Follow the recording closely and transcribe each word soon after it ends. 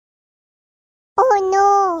Oh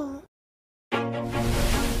no!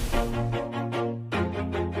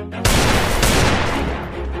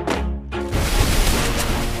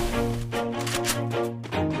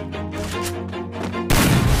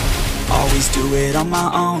 Always do it on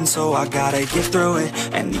my own, so I gotta get through it.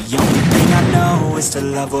 And the only thing I know is to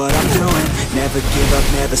love what I'm doing. Never give up,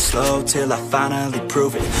 never slow, till I finally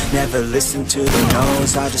prove it. Never listen to the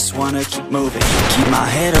no's, I just wanna keep moving. Keep my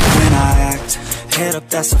head up when I act, head up,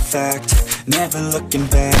 that's a fact. Never looking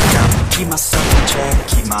back, I'ma keep myself in check.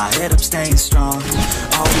 Keep my head up, staying strong,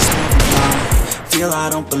 always moving on. Feel I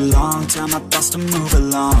don't belong, tell my thoughts to move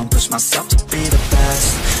along. Push myself to be the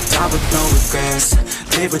best, die with no regrets.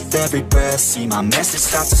 Live with every breath, see my message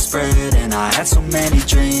start to spread. And I had so many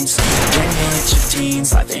dreams, when you hit your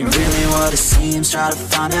teens, life ain't really what it seems. Try to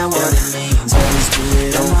find out what it means, always do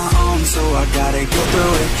it on my own, so I gotta get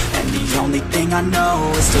through it. And the only thing I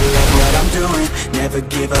know is to love what I'm doing. Never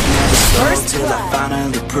give up, never slow, till I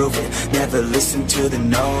finally prove it. Never listen to the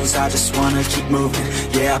no's, I just wanna keep moving.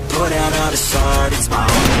 Yeah, I put out all this art, it's my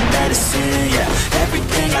only medicine. Yeah,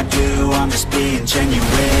 everything I do, I'm just being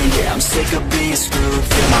genuine. Yeah, I'm sick of being screwed,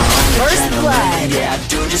 feel my own adrenaline. Yeah, I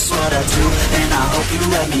do just what I do, and I hope you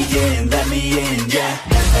let me in, yeah.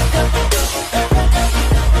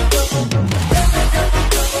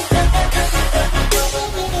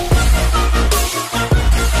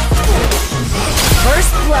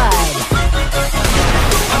 First blood.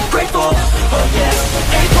 I'm grateful, oh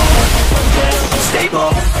yeah, able, oh yeah, I'm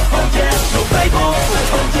stable, oh yeah, no label,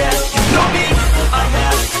 oh yeah, you know me, I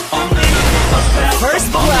have only a path. First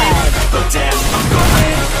blood. But damn, I'm going to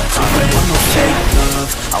win. Want no fake love,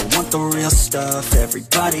 I want the real stuff.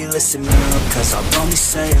 Everybody listen up, cause I'll only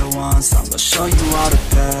say it once. I'm gonna show you all the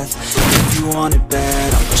path. If you want it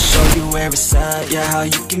bad, I'm gonna show you where it's at. Yeah, how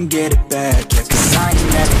you can get it back. Yeah, cause I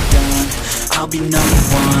ain't never done, I'll be number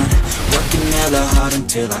one. Working hella hard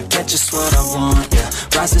until I get just what I want. Yeah,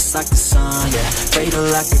 rises like the sun, yeah, fatal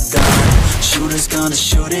like a gun. Shooter's gonna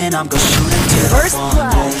shoot and I'm gonna shoot until First I want.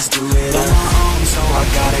 blood. Always do it on my own, so I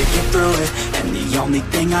gotta get through it. And the only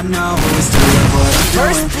thing I know is to love what I'm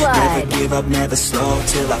First doing. blood. Never give up, never slow,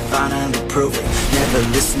 till I finally prove it. Never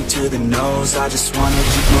listen to the no's, I just wanna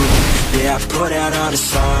keep moving. Yeah, I put out all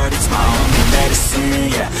this art, it's my only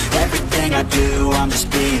medicine. Yeah, everything I do, I'm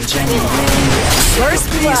just being genuine. Yeah, I'm sick First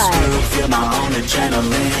of being blood. screwed, feel my own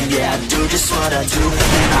adrenaline. Yeah, I do just what I do,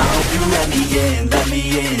 and I hope you let me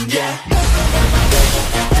in, yeah.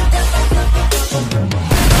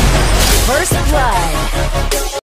 First blood.